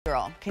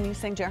girl. Can you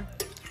sing, Jer?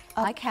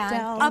 I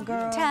can.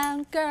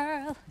 Uptown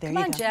girl. There Come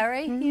you on, go.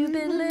 Jerry. You've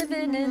been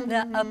living in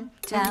the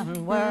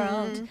uptown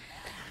world.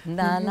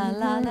 La la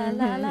la la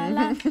la la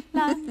la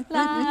la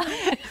la.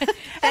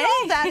 And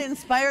all that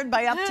inspired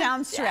by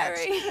Uptown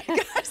Stretch.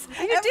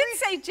 You did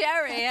say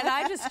Jerry, and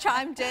I just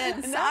chimed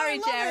in. Sorry,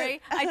 love Jerry.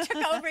 it. I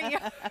took over your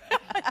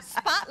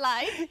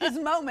spotlight. His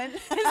moment.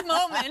 His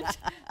moment.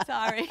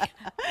 Sorry.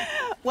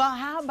 Well,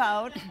 how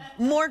about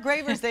more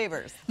Graver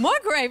Savers? More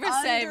Graver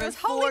Savers.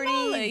 Holy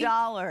moly.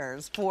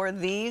 $40 for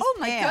these Oh,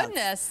 my pants.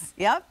 goodness.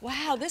 Yep.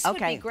 Wow, this would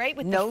be great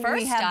with the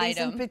first we have these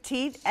in item.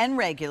 petite and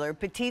regular.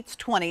 Petite's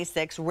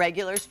 26,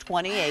 regular's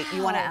 28.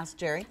 You want to ask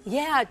Jerry?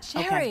 Yeah,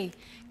 Jerry.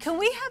 Can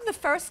we have the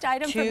first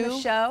item from the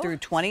show? 2 through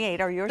 28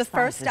 are your The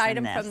first sizes in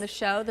item this. from the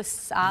show, the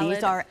solid.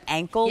 These are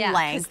ankle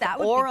length that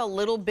would or be a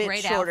little bit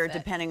great shorter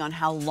outfit. depending on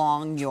how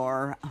long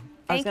your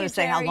I was going to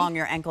say how long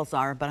your ankles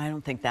are, but I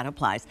don't think that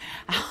applies.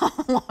 How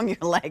long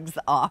your legs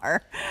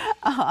are.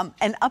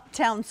 An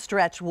Uptown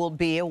Stretch will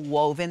be a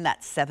woven,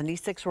 that's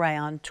 76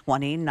 rayon,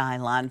 20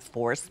 nylon,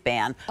 4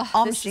 span.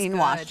 All machine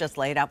wash, just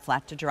laid out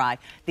flat to dry.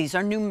 These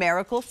are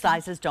numerical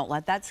sizes. Don't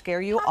let that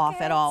scare you off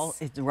at all.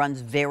 It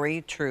runs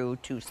very true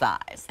to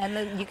size.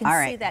 And you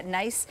can see that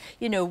nice,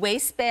 you know,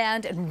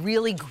 waistband and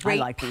really great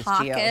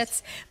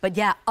pockets. But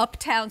yeah,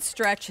 Uptown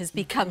Stretch has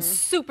become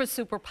super,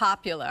 super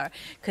popular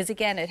because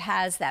again, it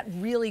has that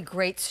really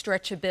great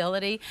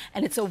stretchability,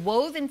 and it's a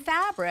woven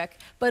fabric,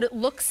 but it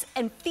looks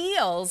and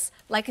feels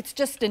like it's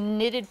just a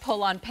knitted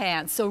pull-on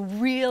pants, so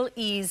real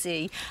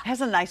easy. It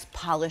has a nice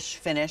polished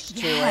finish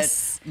to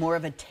it, more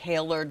of a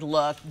tailored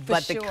look,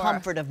 but the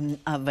comfort of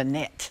a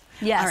knit.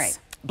 Yes. All right,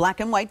 black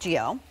and white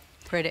geo.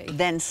 Pretty.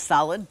 Then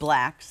solid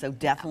black, so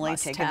definitely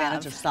take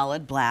advantage of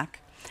solid black.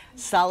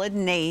 Solid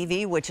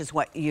navy, which is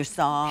what you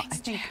saw. I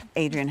think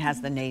Adrian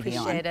has the navy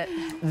on. Appreciate it.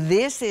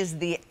 This is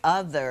the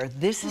other.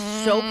 This is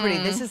so pretty.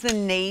 This is the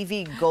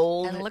navy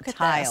gold and look at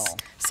tile. This.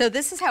 So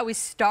this is how we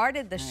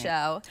started the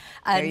show.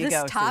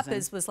 This top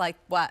Susan. was like,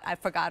 what? I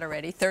forgot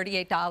already.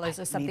 $38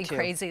 or something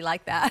crazy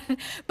like that.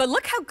 But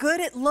look how good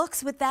it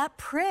looks with that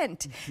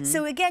print.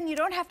 So again, you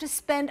don't have to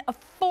spend a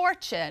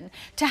fortune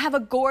to have a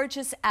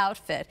gorgeous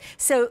outfit.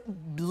 So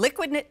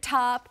liquid knit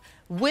top,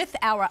 with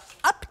our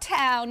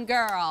Uptown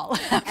girl,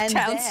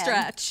 Uptown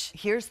Stretch.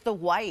 Here's the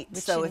white.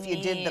 So if you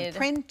did the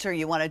print or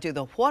you want to do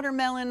the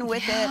watermelon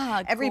with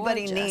it,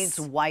 everybody needs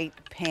white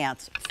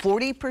pants.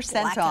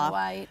 40% off.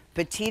 White.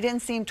 Petite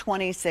inseam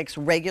 26,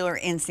 regular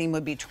inseam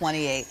would be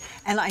 28.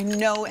 And I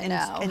know,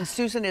 and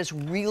Susan is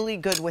really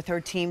good with her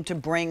team to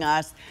bring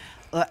us,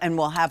 and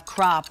we'll have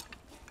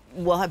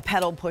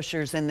pedal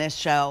pushers in this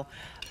show.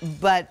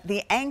 But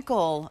the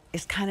ankle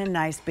is kind of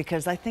nice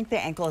because I think the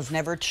ankle is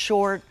never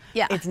short.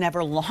 Yeah. It's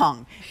never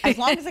long. As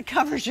long as it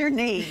covers your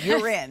knee,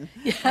 you're in.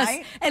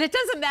 Right? And it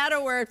doesn't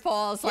matter where it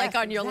falls, like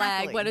on your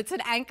leg. When it's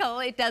an ankle,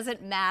 it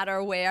doesn't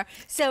matter where.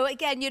 So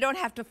again, you don't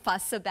have to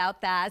fuss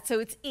about that. So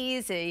it's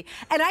easy.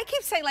 And I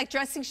keep saying, like,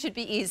 dressing should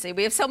be easy.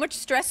 We have so much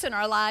stress in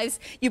our lives.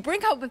 You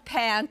bring home a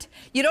pant.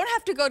 You don't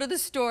have to go to the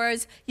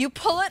stores. You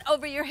pull it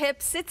over your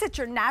hips, sits at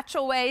your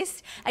natural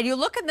waist, and you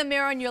look in the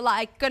mirror and you're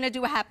like, gonna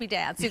do a happy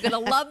dance. You're gonna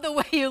love the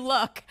way you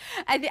look.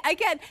 And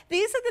again,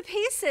 these are the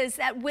pieces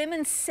that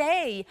women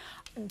say,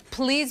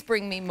 please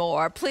bring me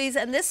more, please.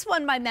 And this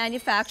one, my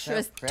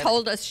manufacturer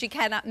told us she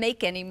cannot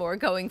make any more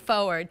going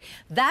forward.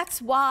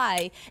 That's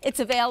why it's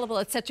available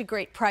at such a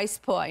great price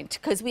point,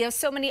 because we have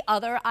so many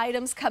other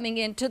items coming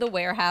into the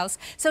warehouse.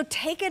 So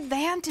take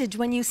advantage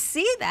when you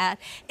see that.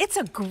 It's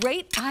a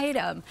great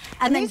item.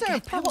 And then these are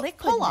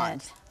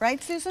pull-ons,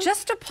 right, Susan?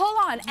 Just to pull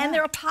on. And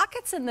there are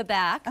pockets in the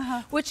back,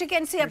 which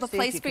again, so you have a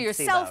place for your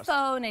cell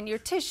phone and your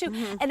tissue.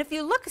 And if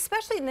you look,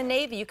 especially in the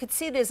navy, you could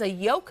see there's a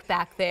yoke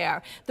back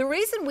there. The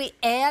reason we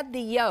add the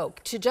yoke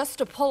to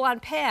just a pull-on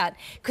pant,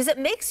 because it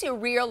makes your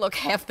rear look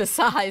half the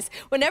size.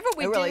 Whenever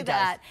we do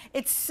that,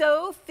 it's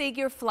so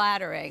figure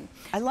flattering.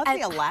 I love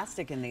the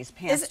elastic in these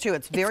pants too.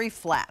 It's very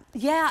flat.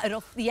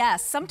 Yeah,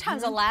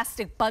 sometimes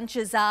elastic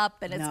bunches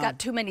up and it's got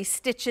too many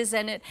stitches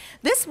in it.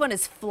 This one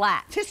is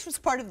flat. This was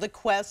part of the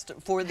quest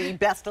for the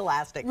best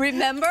elastic.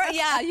 Remember?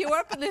 Yeah, you were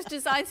up in this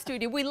design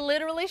studio. We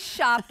literally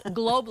shopped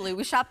globally.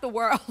 We shopped the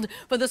world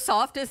for the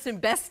softest and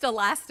best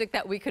elastic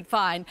that we could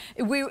find.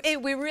 We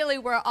really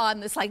were on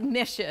this like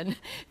mission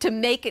to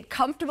make it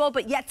comfortable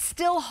but yet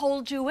still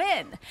hold you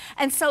in.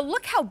 And so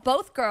look how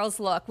both girls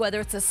look, whether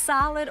it's a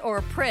solid or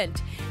a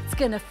print. It's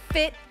gonna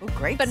fit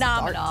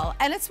phenomenal.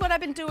 And it's what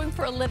I've been doing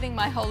for a living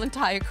my whole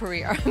entire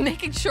career,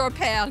 making sure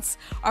pants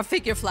are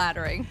figure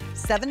flattering.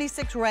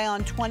 76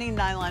 rayon, 20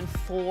 nylon,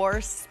 4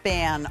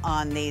 span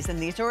on these, and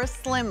these are a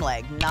slim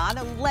leg, not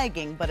a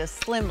legging, but a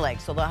slim leg,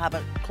 so they'll have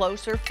a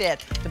closer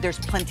fit, but there's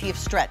plenty of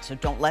stretch, so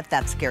don't let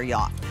that scare you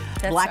off.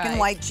 Black and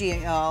white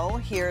GO,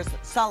 here's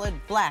solid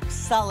black,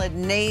 solid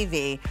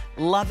navy,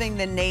 loving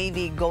the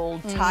navy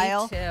gold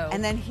tile. Me too.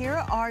 And then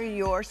here are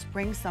your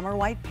spring summer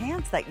white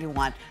pants that you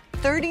want.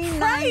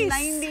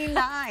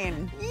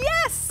 $39.99.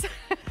 Yes!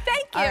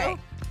 Thank you. All right.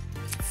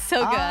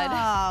 So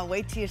good.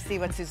 Wait till you see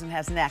what Susan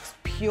has next.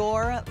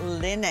 pure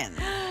linen.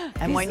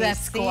 And when you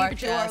see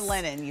pure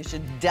linen, you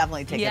should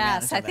definitely take advantage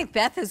of it. Yes, I think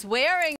Beth is wearing